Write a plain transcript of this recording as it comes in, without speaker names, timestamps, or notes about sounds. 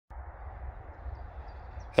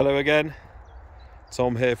Hello again,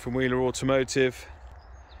 Tom here from Wheeler Automotive.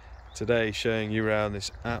 Today showing you around this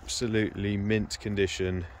absolutely mint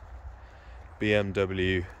condition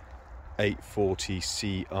BMW 840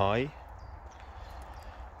 Ci.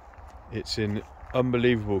 It's in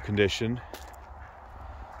unbelievable condition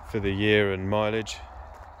for the year and mileage.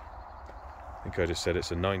 I think I just said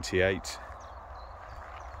it's a 98.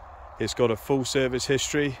 It's got a full service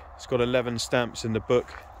history. It's got 11 stamps in the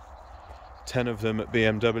book, 10 of them at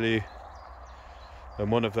BMW,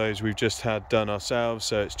 and one of those we've just had done ourselves.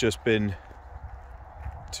 So it's just been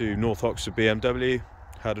to North Oxford BMW,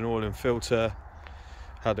 had an oil and filter,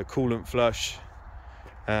 had a coolant flush,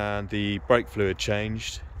 and the brake fluid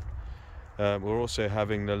changed. We're also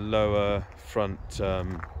having the lower front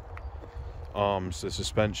arms, the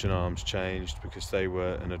suspension arms, changed because they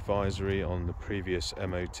were an advisory on the previous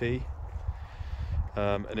MOT,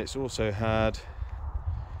 and it's also had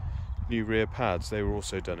new rear pads. They were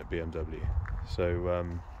also done at BMW.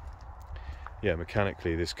 So yeah,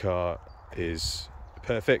 mechanically this car is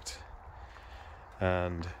perfect,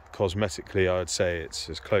 and cosmetically I'd say it's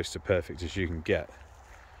as close to perfect as you can get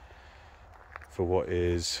for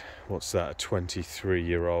what's that, a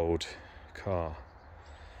 23-year-old car.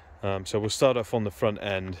 So we'll start off on the front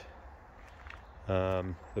end.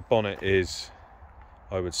 The bonnet is,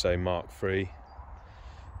 I would say, mark free.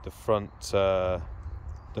 The front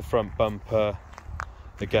bumper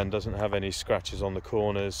again doesn't have any scratches on the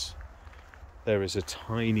corners. There is a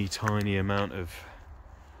tiny amount of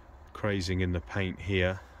crazing in the paint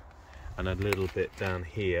here and a little bit down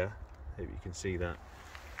here, if you can see that,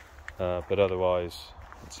 but otherwise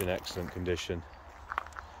it's in excellent condition.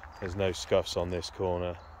 There's no scuffs on this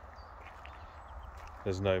corner.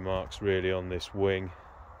 There's no marks really on this wing.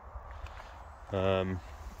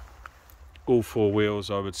 All four wheels,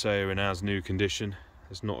 I would say, are in as new condition.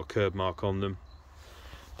 There's not a curb mark on them.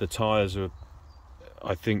 The tyres are,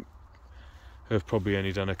 I think, have probably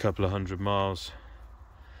only done a couple of 100 miles.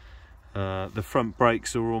 The front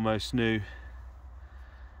brakes are almost new.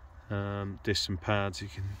 Discs and pads,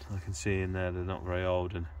 I can see in there, they're not very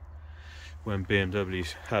old, and when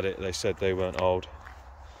BMW had it they said they weren't old.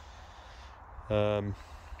 The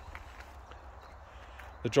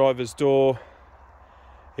driver's door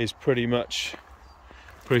is pretty much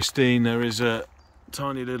pristine. There is a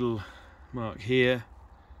tiny little mark here.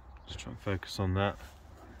 Just try and focus on that.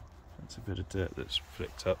 That's a bit of dirt that's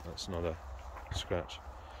flicked up. That's not a scratch.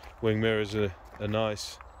 Wing mirrors are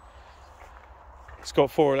nice. It's got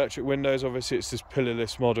 4 electric windows. Obviously it's this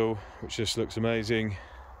pillarless model, which just looks amazing.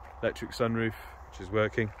 Electric sunroof, which is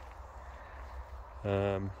working.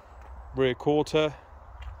 Rear quarter.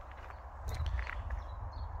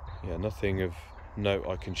 Yeah, nothing of note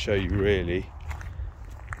I can show you really.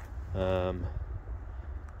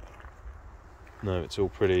 No, it's all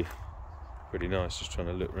pretty nice. Just trying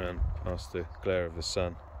to look around past the glare of the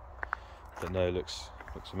sun, but no, looks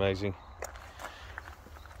amazing.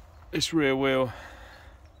 This rear wheel,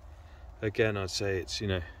 again, I'd say it's, you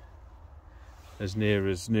know, as near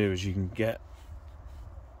as new as you can get.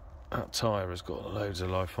 That tyre has got loads of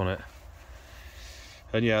life on it.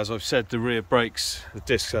 And yeah, as I've said, the rear brakes, the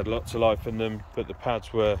discs had lots of life in them, but the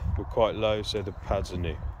pads were quite low, so the pads are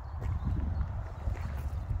new.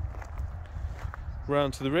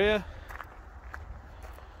 Round to the rear.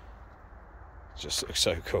 Just looks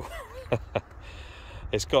so cool.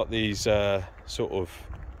 It's got these sort of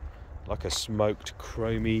like a smoked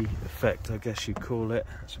chromey effect, I guess you'd call it.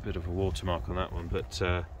 It's a bit of a watermark on that one, but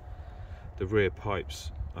the rear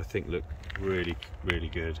pipes I think look really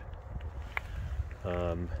good.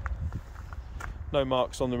 No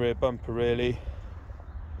marks on the rear bumper really,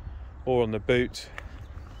 or on the boot.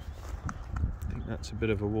 I think that's a bit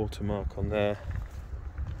of a watermark on there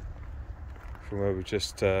from where we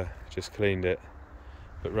just cleaned it,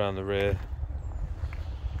 but round the rear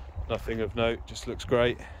nothing of note, just looks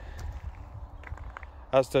great,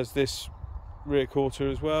 as does this rear quarter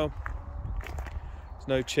as well. There's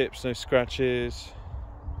no chips, no scratches,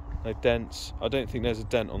 no dents. I don't think there's a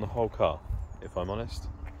dent on the whole car, if I'm honest.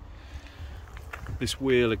 This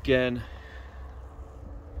wheel again,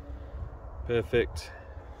 perfect.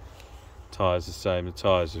 Tyres the same, the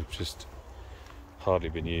tyres have just hardly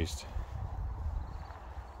been used.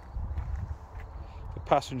 The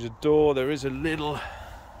passenger door, there is a little,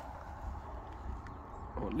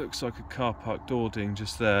 what looks like a car park door ding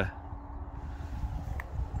just there,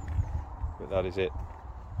 but that is it.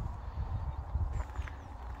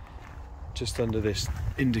 Just under this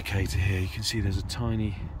indicator here, you can see there's a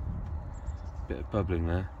tiny bit of bubbling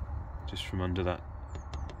there, just from under that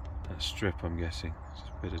strip, I'm guessing. Just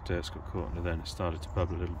a bit of dirt's got caught under there and it started to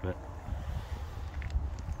bubble a little bit.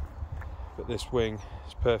 but this wing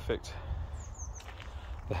is perfect.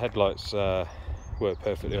 The headlights work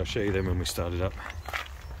perfectly. I'll show you them when we start it up.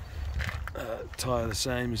 Tyre the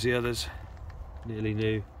same as the others, nearly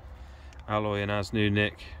new. Alloy and as new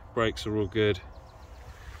nick. Brakes are all good.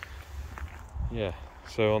 Yeah,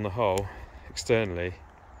 so on the whole, externally,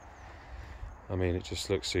 I mean, it just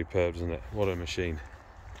looks superb, doesn't it? What a machine.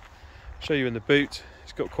 I'll show you in the boot.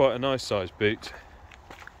 It's got quite a nice sized boot.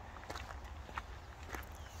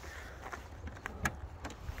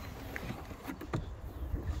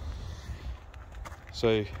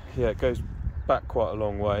 So yeah, it goes back quite a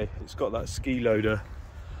long way. It's got that ski loader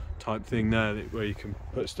type thing there where you can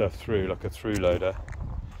put stuff through, like a through loader.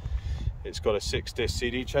 It's got a 6-disc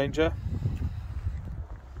CD changer.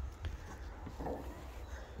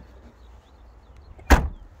 I'll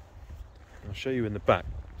show you in the back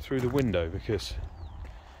through the window because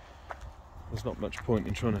there's not much point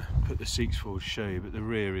in trying to put the seats forward to show you, but the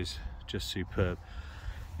rear is just superb.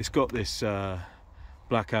 It's got this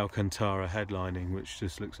black Alcantara headlining which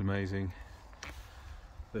just looks amazing.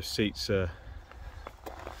 The seats there's a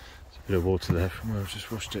bit of water there from where I've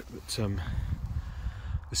just washed it, but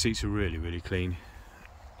the seats are really clean.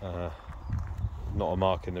 Not a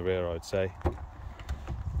mark in the rear, I'd say.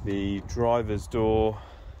 The driver's door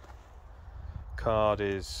card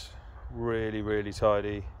is really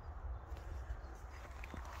tidy,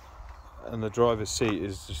 and the driver's seat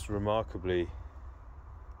is just remarkably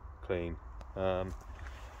clean.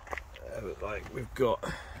 Like we've got,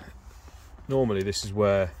 normally this is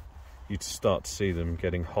where you'd start to see them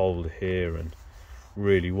getting holed here and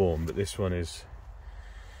really warm, but this one is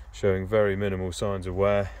showing very minimal signs of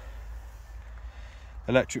wear.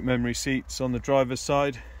 Electric memory seats on the driver's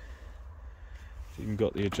side. You've even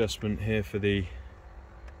got the adjustment here for the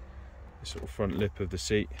sort of front lip of the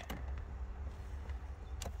seat.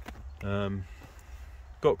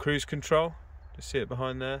 Got cruise control, just see it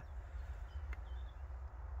behind there.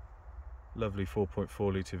 Lovely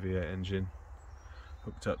 4.4 litre V8 engine,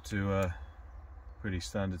 hooked up to a pretty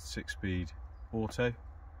standard 6-speed auto, which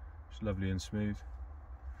is lovely and smooth.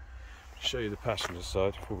 I'll show you the passenger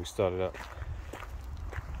side before we start it up.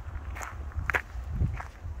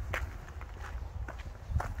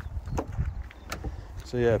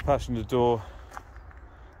 So yeah, passenger door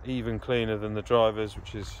even cleaner than the driver's,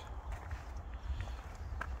 which is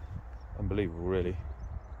unbelievable really.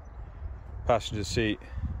 Passenger seat,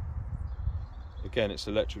 again it's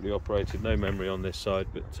electrically operated, no memory on this side,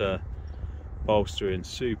 but bolster in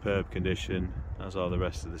superb condition, as are the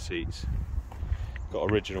rest of the seats.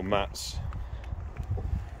 Got original mats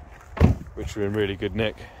which are in really good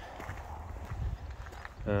nick.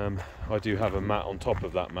 I do have a mat on top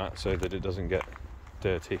of that mat so that it doesn't get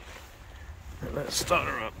dirty. Let's start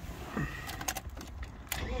her up.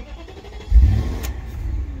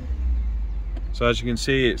 So as you can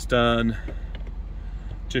see, it's done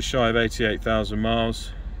just shy of 88,000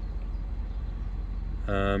 miles.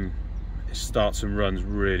 It starts and runs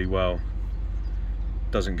really well.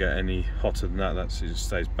 Doesn't get any hotter than that. It just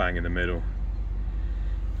stays bang in the middle.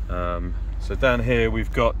 So down here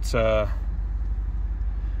we've got the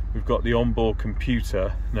onboard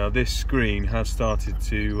computer. Now this screen has started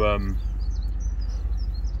to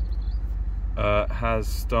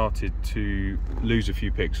lose a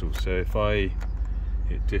few pixels. So if I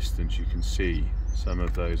hit distance, you can see some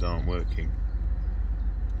of those aren't working.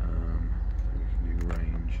 We can do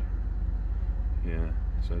range. Yeah,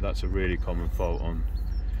 so that's a really common fault on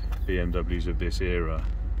BMWs of this era.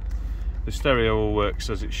 The stereo all works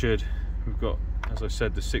as it should. We've got, as I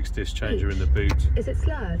said, the 6-disc changer in the boot. Is it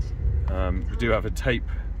slurred? We do have a tape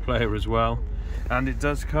player as well, and it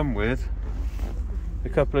does come with a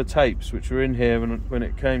couple of tapes which were in here when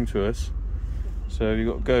it came to us. So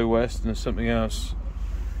you've got Go West, and there's something else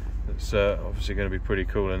that's obviously going to be pretty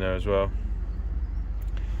cool in there as well.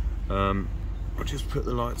 I'll just put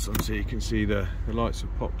the lights on so you can see the lights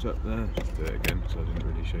have popped up there. Just do it again because I didn't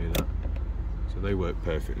really show you that. So they work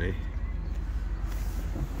perfectly.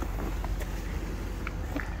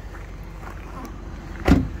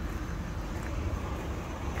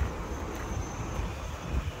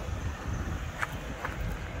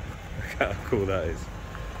 Look how cool that is.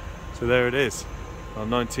 So there it is, our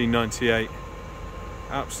 1998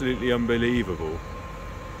 absolutely unbelievable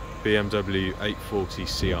BMW 840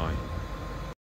 Ci.